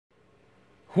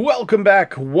Welcome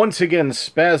back once again,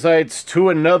 Spazites, to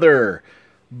another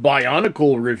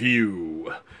Bionicle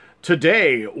review.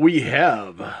 Today we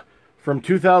have, from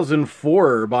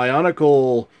 2004,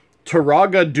 Bionicle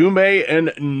Turaga Dume and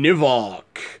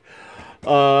Nivawk.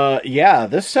 Yeah,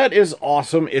 this set is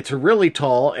awesome. It's really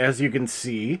tall, as you can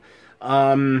see.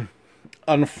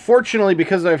 Unfortunately,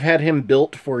 because I've had him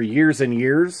built for years and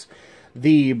years,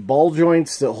 the ball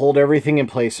joints that hold everything in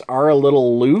place are a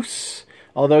little loose.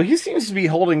 Although he seems to be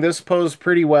holding this pose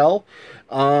pretty well.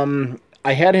 I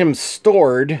had him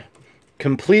stored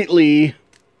completely...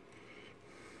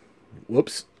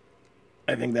 Whoops.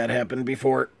 I think that happened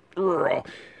before.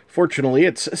 Fortunately,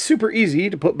 it's super easy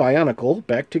to put Bionicle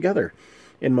back together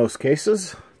in most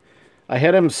cases. I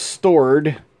had him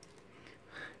stored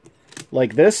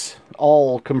like this,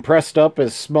 all compressed up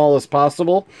as small as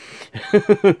possible.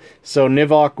 So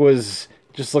Nivawk was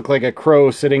just looked like a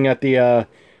crow sitting at the...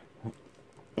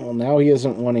 Well, now he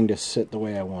isn't wanting to sit the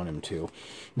way I want him to.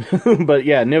 But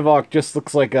yeah, Nivawk just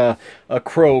looks like a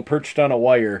crow perched on a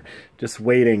wire, just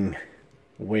waiting.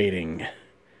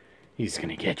 He's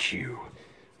gonna get you.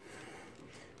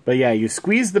 But yeah, you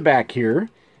squeeze the back here,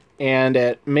 and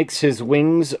it makes his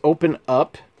wings open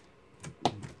up.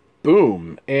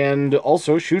 Boom. And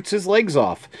also shoots his legs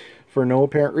off for no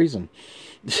apparent reason.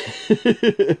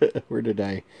 Where did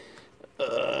I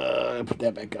put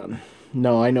that back on?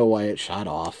 No, I know why it shot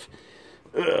off.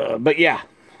 But yeah,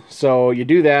 so you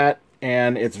do that,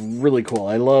 and it's really cool.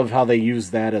 I love how they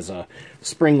use that as a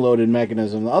spring-loaded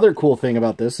mechanism. The other cool thing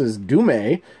about this is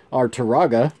Dume, our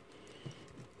Turaga,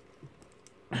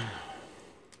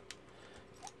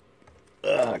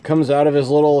 comes out of his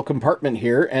little compartment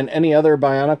here, and any other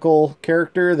Bionicle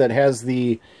character that has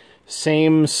the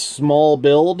same small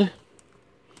build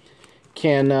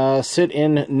can sit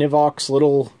in Nivawk's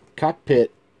little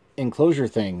cockpit enclosure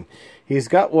thing. He's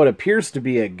got what appears to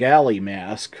be a galley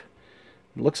mask.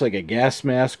 It looks like a gas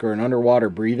mask or an underwater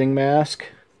breathing mask.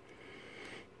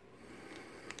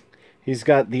 He's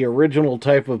got the original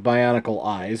type of Bionicle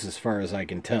eyes, as far as I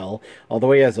can tell,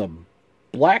 although he has a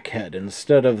black head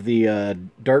instead of the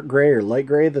dark gray or light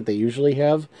gray that they usually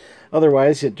have.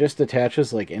 Otherwise, it just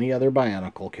attaches like any other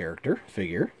Bionicle character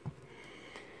figure.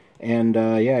 And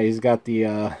yeah, he's got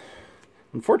the...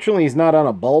 Unfortunately, he's not on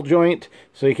a ball joint,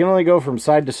 so he can only go from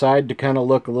side to side to kind of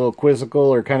look a little quizzical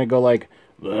or kind of go like...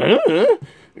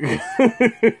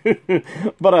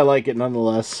 But I like it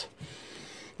nonetheless.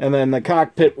 And then the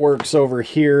cockpit works over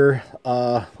here.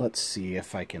 Let's see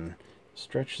if I can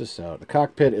stretch this out. The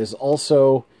cockpit is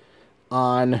also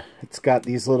on... It's got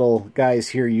these little guys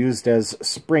here used as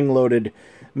spring-loaded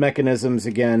mechanisms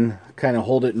again, kind of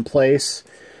hold it in place.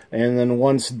 And then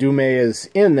once Dume is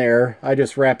in there, I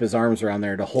just wrap his arms around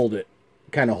there to hold it,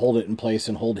 kind of hold it in place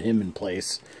and hold him in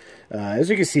place. As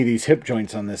you can see, these hip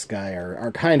joints on this guy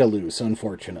are kind of loose,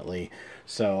 unfortunately.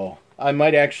 So I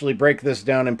might actually break this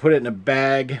down and put it in a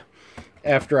bag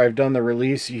after I've done the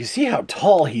release. You see how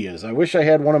tall he is. I wish I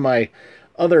had one of my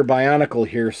other Bionicle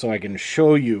here so I can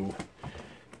show you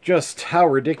just how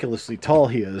ridiculously tall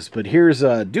he is. But here's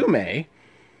Dume.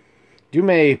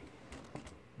 Dume...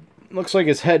 looks like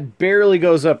his head barely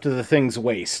goes up to the thing's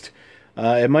waist.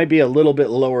 It might be a little bit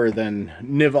lower than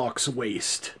Nivawk's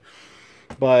waist.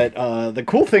 But the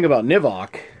cool thing about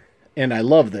Nivawk, and I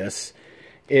love this,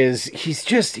 is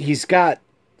he's got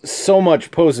so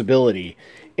much posability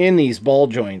in these ball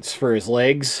joints for his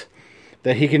legs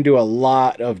that he can do a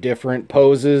lot of different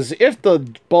poses if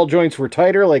the ball joints were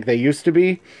tighter like they used to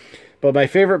be. But my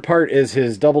favorite part is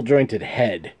his double jointed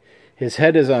head. His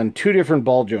head is on two different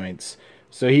ball joints.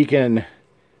 So he can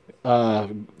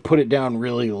put it down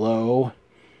really low,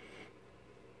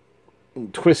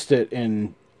 twist it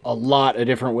in a lot of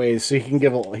different ways. So he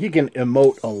can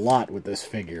emote a lot with this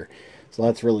figure. So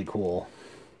that's really cool.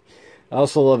 I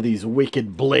also love these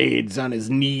wicked blades on his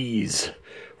knees.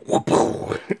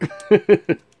 But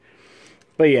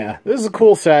yeah, this is a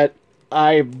cool set.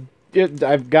 I've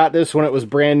got this when it was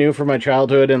brand new for my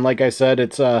childhood, and like I said,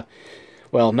 it's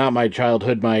well, not my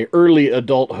childhood, my early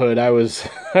adulthood. I was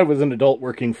an adult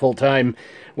working full-time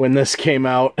when this came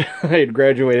out. I had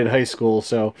graduated high school,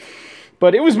 so...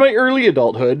 But it was my early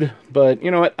adulthood. But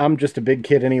you know what? I'm just a big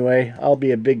kid anyway. I'll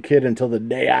be a big kid until the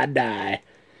day I die.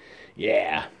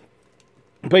 Yeah.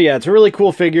 But yeah, it's a really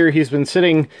cool figure. He's been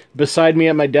sitting beside me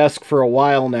at my desk for a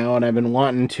while now, and I've been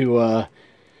wanting to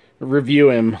review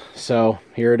him. So,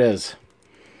 here it is.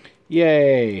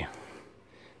 Yay!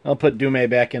 I'll put Dume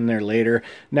back in there later.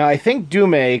 Now, I think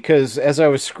Dume, because as I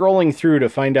was scrolling through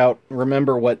to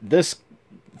remember what the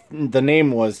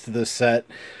name was to this set,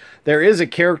 there is a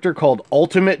character called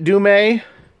Ultimate Dume,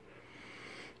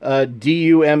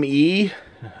 D-U-M-E,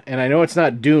 And I know it's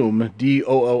not Doom,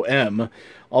 D-O-O-M,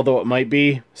 although it might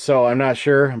be, so I'm not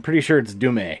sure. I'm pretty sure it's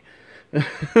Dume.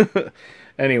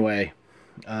 Anyway,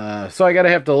 so I gotta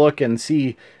have to look and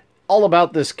see all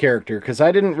about this character, because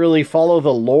I didn't really follow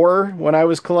the lore when I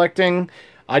was collecting.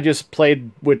 I just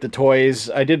played with the toys.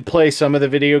 I did play some of the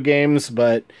video games,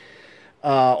 but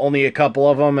only a couple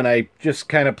of them, and I just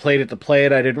kind of played it to play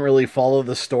it. I didn't really follow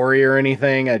the story or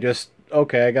anything. I just,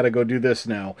 okay, I gotta go do this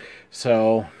now.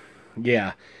 So,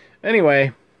 yeah.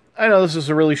 Anyway, I know this is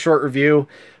a really short review,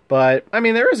 but, I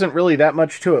mean, there isn't really that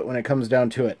much to it when it comes down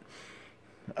to it.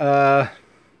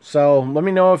 So, let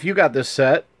me know if you got this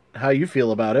set, how you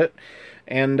feel about it,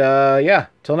 and, yeah,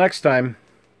 till next time.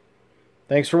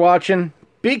 Thanks for watching.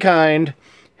 Be kind,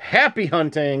 happy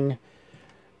hunting,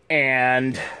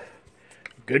 and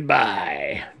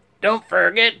goodbye. Don't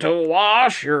forget to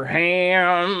wash your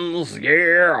hands,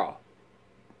 yeah.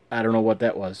 I don't know what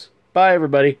that was. Bye,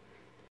 everybody.